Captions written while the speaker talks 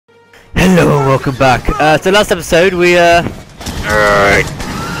Hello and welcome back. So last episode we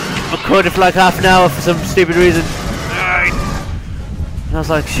recorded for like half an hour for some stupid reason. And I was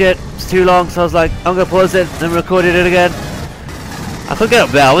like, shit, it's too long, so I was like, I'm gonna pause it, then recorded it again. I could get up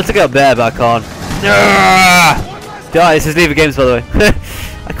there, I want to get up there, but I can't. This is Lever Games, by the way.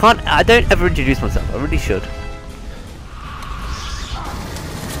 I don't ever introduce myself, I really should.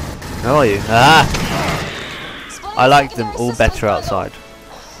 How are you? Ah! I like them all better outside.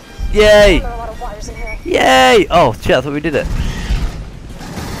 Yay! Yay! Oh shit, I thought we did it.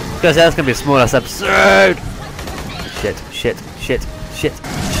 Guys, that's gonna be a small ass episode. Shit, shit, shit, shit,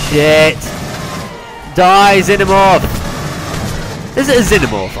 shit. Die, Xenomorph! Is it a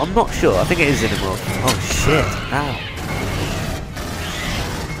Xenomorph? I'm not sure. I think it is Xenomorph. Oh shit. Ow.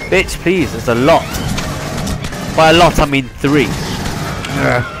 Bitch, please, there's a lot. By a lot, I mean 3.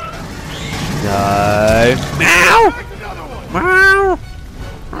 No. Meow! Meow!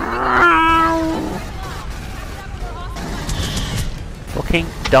 Fucking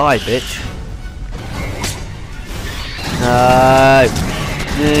die, bitch. No.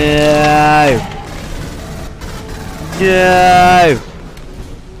 No. No.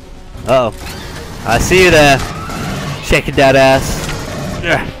 Uh oh. I see you there. Shaking that ass.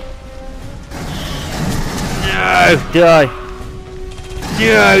 No. Die.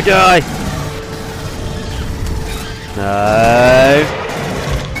 No, die. No.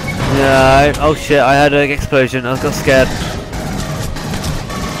 No. Oh shit, I had an explosion. I got scared.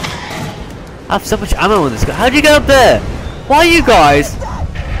 I have so much ammo on this guy. How'd you get up there? Why are you guys?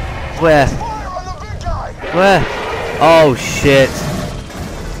 Where? Where? Oh shit.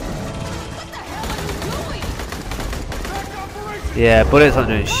 Yeah, bullets not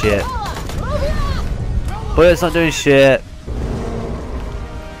doing shit. Bullets not doing shit.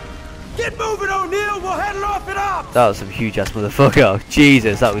 Get moving, O'Neil. We'll head off it up. That was some huge ass motherfucker.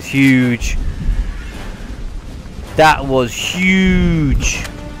 Jesus, that was huge. That was huge.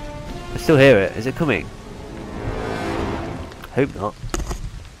 I still hear it. Is it coming? Hope not.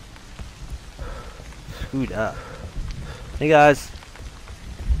 Screw that. Hey guys.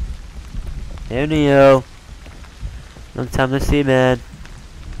 Hey O'Neil. Long time no see, man.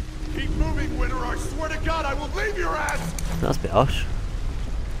 Keep moving, Winter. I swear to God, I will leave your ass. That's a bit harsh.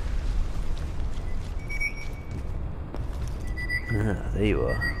 Ah, there you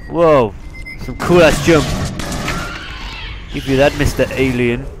are. Whoa! Some cool ass jump. Give you that, Mr.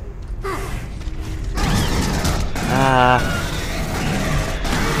 Alien. Ah.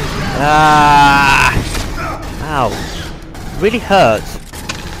 Ah. Ow. Really hurts.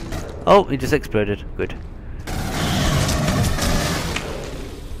 Oh, it just exploded. Good.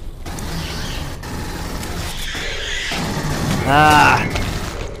 Ah.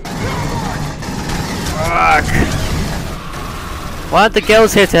 Fuck. Why aren't the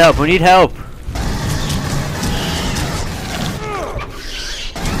girls here to help? We need help.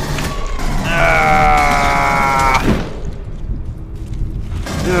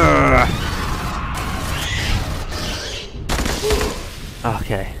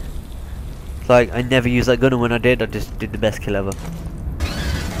 Okay. It's like I never used that gun, and when I did, I just did the best kill ever.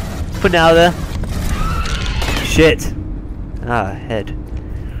 Put it out there. Shit. Ah, head.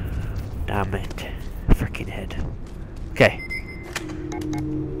 Damn it. Freaking head. Okay.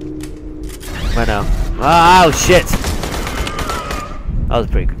 Right now. Oh shit! That was a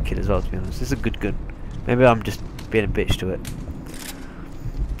pretty good kill as well, to be honest. This is a good gun. Maybe I'm just being a bitch to it.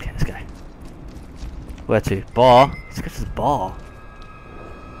 Okay, let's go. Where to? Bar? Let's go to the bar.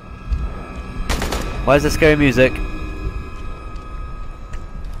 Why is there scary music?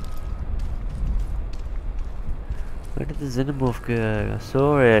 Where did the Xenomorph go? I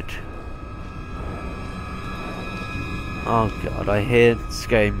saw it. Oh god, I hear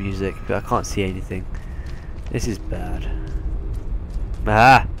scary music, but I can't see anything. This is bad.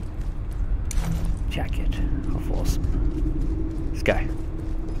 Ah! Jacket. How awesome. Let's go.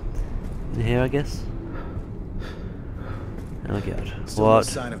 In here, I guess? Oh god. Still What?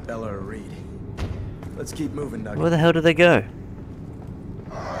 no sign of Bella or Reed. Let's keep moving, Nugget. Where the hell did they go?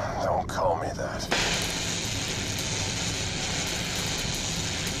 Don't call me that.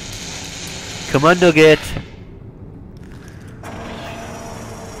 Come on, Nugget!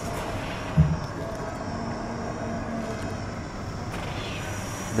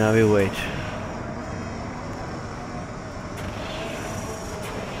 Now we wait.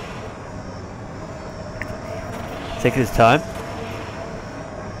 Taking his time.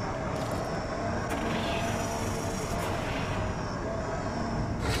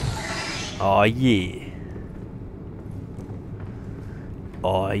 Oh yeah.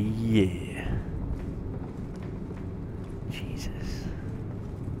 Oh yeah. Jesus.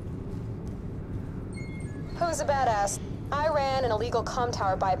 was a badass. I ran an illegal comm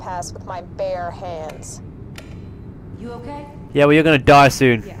tower bypass with my bare hands. You okay? Yeah, well, you're gonna die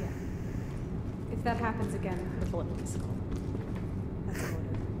soon. Yeah. If that happens again, put a bullet in the skull. That's an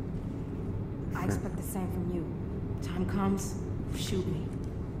order. I expect the same from you. Time comes, shoot me.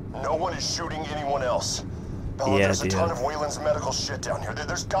 No one is shooting anyone else. Bella, Yeah, there's a ton dude. of Wayland's medical shit down here.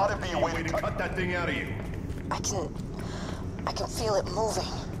 There's gotta be a way to Cut that thing out of you. I can feel it moving.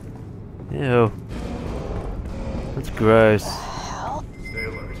 Ew. That's gross. Hell? Stay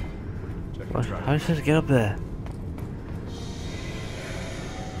alert. Check the What? truck. How are you supposed to get up there?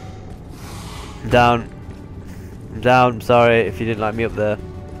 I'm down. I'm down. I'm sorry if you didn't like me up there.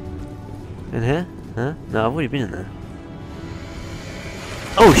 In here? Huh? No, I've already been in there.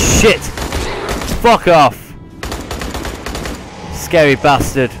 Oh shit! Fuck off! Scary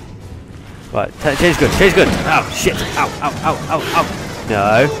bastard. Right, change good, change good. Ow, shit. Ow, ow, ow, ow, ow.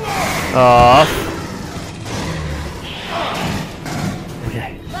 No. Off.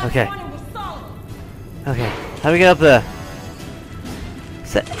 Okay, okay. Okay, how do we get up there?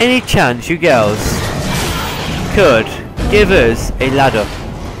 Is there any chance you girls could give us a ladder?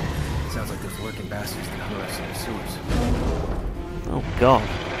 Sounds like those lurking bastards that hung us in the sewers. Oh god.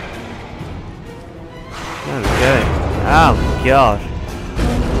 Where are we going? Oh god.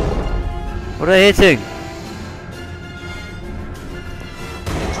 What are they hitting?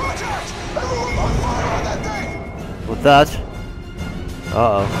 Contact! Everyone on fire on that thing! What's that?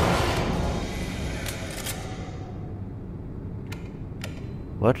 Uh-oh.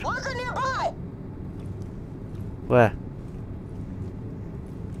 What? Lurker nearby! Where?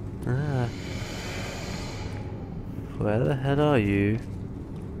 Ah. Where the hell are you?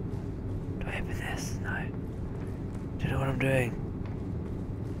 Do I open this? No. Do you know what I'm doing?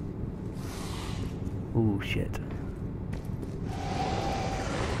 Ooh, shit.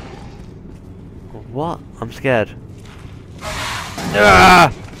 What? I'm scared.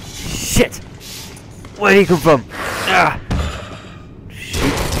 Ah! Shit! Where did he come from? Ah!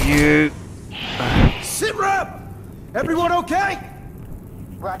 Shoot you! Sit rep! Everyone okay?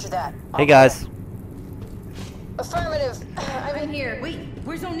 Roger that. Hey guys. Affirmative. I'm here. Wait,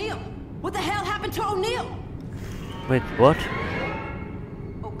 where's O'Neill? What the hell happened to O'Neill? Wait, what?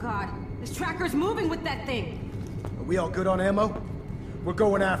 Oh god, this tracker's moving with that thing. Are we all good on ammo? We're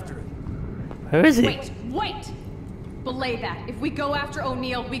going after it. Where is he? Wait! Belay that. If we go after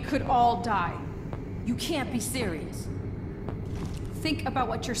O'Neill, we could all die. You can't be serious. Think about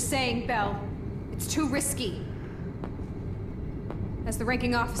what you're saying, Belle. It's too risky. As the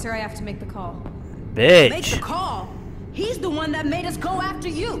ranking officer, I have to make the call. Make the Bitch. call! He's the one that made us go after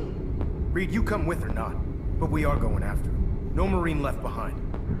you! Reed, you come with or not, but we are going after him. No Marine left behind.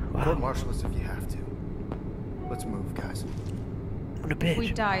 Wow. Court-martial us if you have to. Let's move, guys. What a If we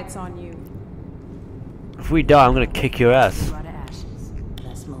bitch. die, it's on you. If we die, I'm gonna kick your ass. Out of ashes.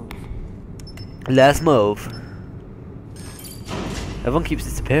 Let's move. Let's move. Everyone keeps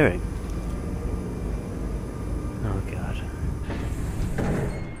disappearing. Oh god.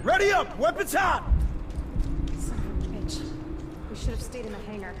 Ready up! Weapons hot! Son of a bitch. We should have stayed in the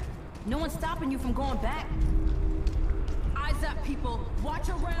hangar. No one's stopping you from going back. Eyes up, people. Watch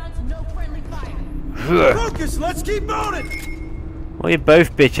your rounds. No friendly fire. Focus! Let's keep moving! Well, you're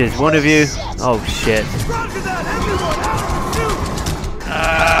both bitches. One of you. Oh shit. Roger that! Everyone out! Shoot!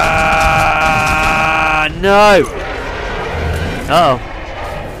 Ah, no! Uh oh.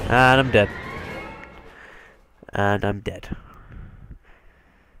 And I'm dead. And I'm dead.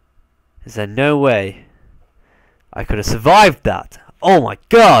 Is there no way I could have survived that? Oh my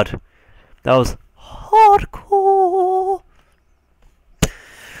god! That was hardcore!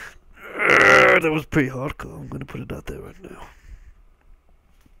 That was pretty hardcore. I'm gonna put it out there right now.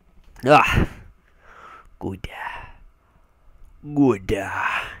 Ah! Good. Good.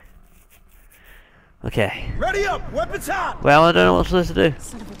 Okay. Ready up! Weapons hot! Well, I don't know what I'm supposed to do.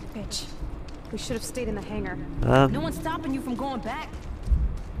 Son of a bitch. We should have stayed in the hangar. Um, No one's stopping you from going back.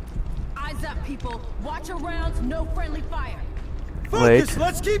 Eyes up, people. Watch your rounds. No friendly fire. Focus! Wait.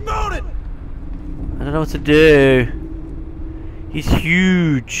 Let's keep moving! I don't know what to do. He's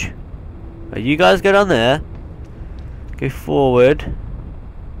huge. Right, you guys go down there. Go forward.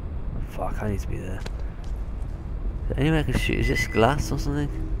 Fuck, I need to be there. Is there anywhere I can shoot? Is this glass or something?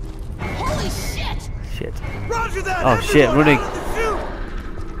 Holy shit! Shit. Roger that! Oh, shit, Everyone running. out of the chute!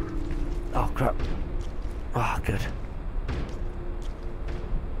 Oh crap. Oh, good.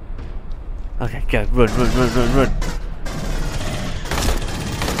 Okay, go. Run, run, run, run, run.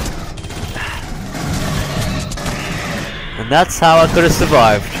 And that's how I could have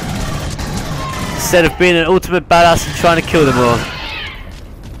survived. Instead of being an ultimate badass and trying to kill them all.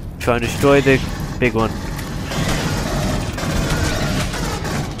 Try and destroy the big one.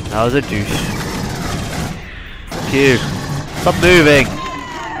 That was a douche. Fuck you. Stop moving.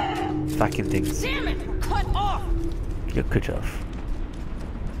 Fucking things. Damn it! Cut off! You're cut off.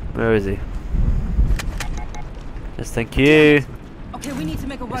 Where is he? Yes, thank you. Okay, we need to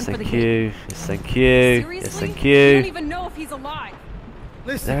make a run Yes, for the thank gate. you. Yes, thank you. Yes, Seriously? thank We you. don't even know if he's alive.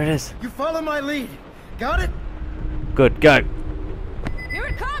 Listen, There it is. you follow my lead. Got it? Good, go. Here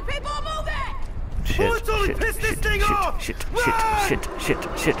it comes, people, move it! Shit, Bullets only shit, piss this shit, thing shit, off! shit, Run! shit, shit,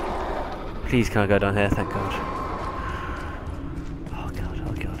 shit, shit. Please can't go down here, thank God. Oh God,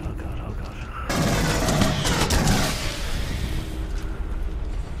 oh God, oh God, oh God.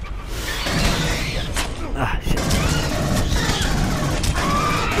 Ah, shit.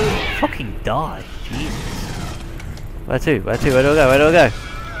 Fucking die, Jesus. Where to? Where to? Where do I go? Where do I go?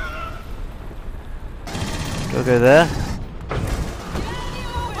 Do I go there?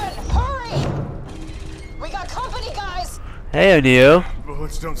 Hurry! We got company, guys! Hey, O'Neill.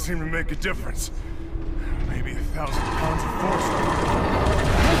 Bullets don't seem to make a difference. Maybe 1,000 pounds of force.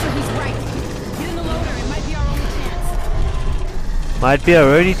 Hunter, he's right. Get in the loader, it might be our only chance. Might be our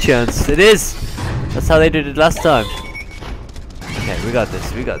only chance. It is! That's how they did it last time. Okay, we got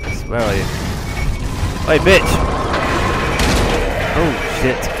this, we got this. Where are you? Wait, bitch! Oh,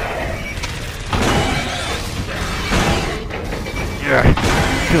 shit. Yeah.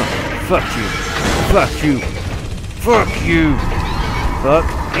 Come on. Fuck you. Fuck you. Fuck you. Fuck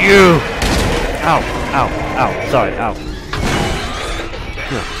you. Ow. Ow. Ow. Sorry. Ow.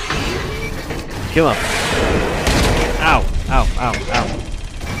 Come on. Come on. Ow. Ow. Ow. Ow.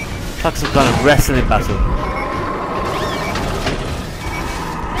 It's like some kind of wrestling battle.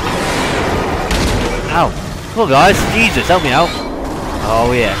 Ow. Come on, guys. Jesus, help me out.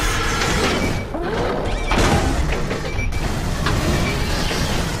 Oh, yes.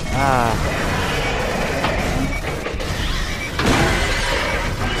 Ah.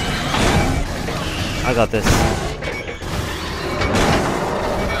 I got this.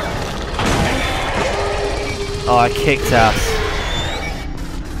 Oh, I kicked ass.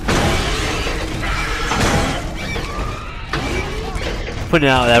 Putting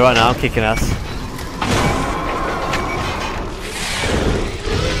it out there right now, I'm kicking ass.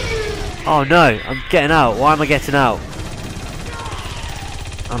 Oh no, I'm getting out. Why am I getting out?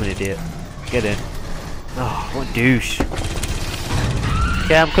 I'm an idiot. Get in. Oh, what a douche.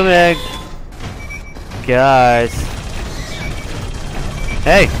 Okay, I'm coming. Guys.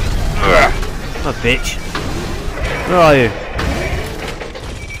 Hey! I'm a bitch. Where are you?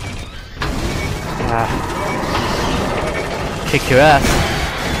 Ah. Kick your ass.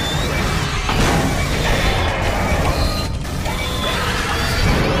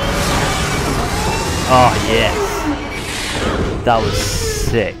 Oh yes. That was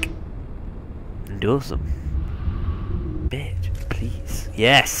sick. And awesome. Bitch, please.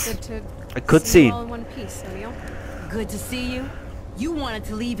 Yes! Good to A cutscene. see you all in one piece, O'Neill. Good to see you. You wanted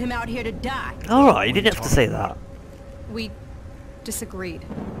to leave him out here to die. Alright, you didn't have to say that. We disagreed.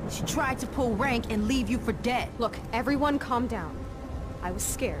 She tried to pull rank and leave you for dead. Look, everyone calm down. I was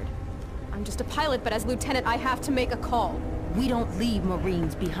scared. I'm just a pilot, but as lieutenant, I have to make a call. We don't leave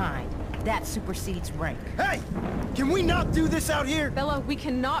Marines behind. That supersedes rank. Hey! Can we not do this out here? Bella, we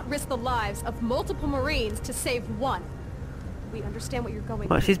cannot risk the lives of multiple Marines to save one. We understand what you're going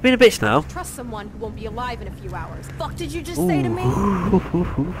Well, through. she's been a bitch now. Trust someone who won't be alive in a few hours. Fuck did you just say to me?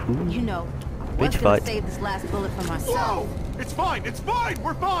 You know, I was Bitch gonna fight. save this last bullet for myself. Whoa! It's fine,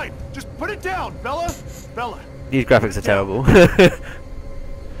 we're fine! Just put it down, Bella! Bella! These graphics are terrible.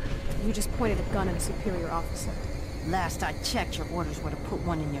 You just pointed a gun at a superior officer. Last I checked, your orders were to put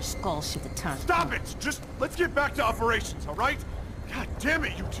one in your skull should the time Stop come. it! Just, let's get back to operations, alright? God damn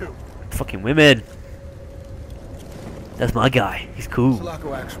it, you two! Fucking women. That's my guy. He's cool.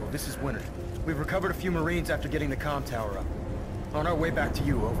 Sulaco Actual, this is Winter. We've recovered a few Marines after getting the comm tower up. On our way back to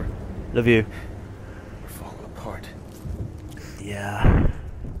you, over. Love you. We're falling apart. Yeah.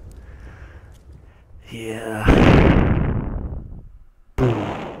 Yeah.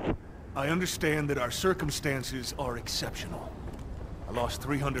 I understand that our circumstances are exceptional. I lost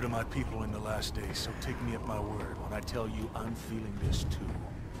 300 of my people in the last days, so take me at my word when I tell you I'm feeling this too.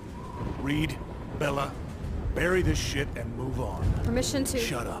 Reed, Bella, bury this shit and move on. Permission to...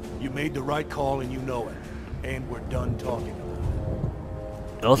 Shut up. You made the right call and you know it. And we're done talking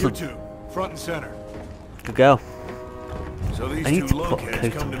about it. Awesome. You two, front and center. Good girl. So these I need two to put a lunkheads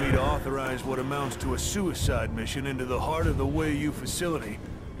coat come to on. me to authorize what amounts to a suicide mission into the heart of the Wayu facility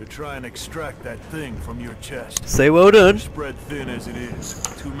to try and extract that thing from your chest. Say well done. Spread thin as it is,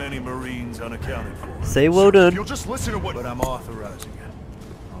 too many Marines unaccounted for. Say well If done. you'll just listen to what... But I'm authorizing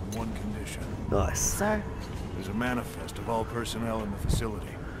it on one condition. Nice. Sir, There's a manifest of all personnel in the facility.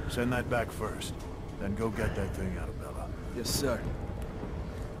 Send that back first. Then go get that thing out of Bella. Yes, sir.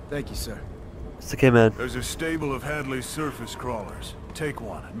 Thank you, sir. It's okay, man. There's a stable of Hadley's surface crawlers. Take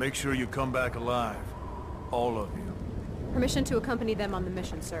one and make sure you come back alive. All of you. Permission to accompany them on the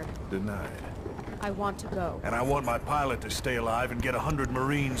mission, sir. Denied. I want to go. And I want my pilot to stay alive and get 100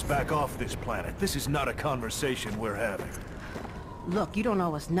 Marines back off this planet. This is not a conversation we're having. Look, you don't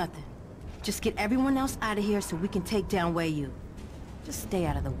owe us nothing. Just get everyone else out of here so we can take down Wei. Just stay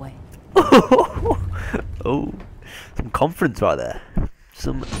out of the way. Oh, some conference right there.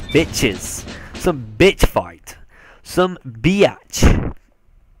 Some bitches. Some bitch fight. Some biatch.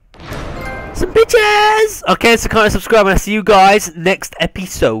 Some bitches! Okay, so comment, subscribe, and I'll see you guys next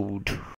episode.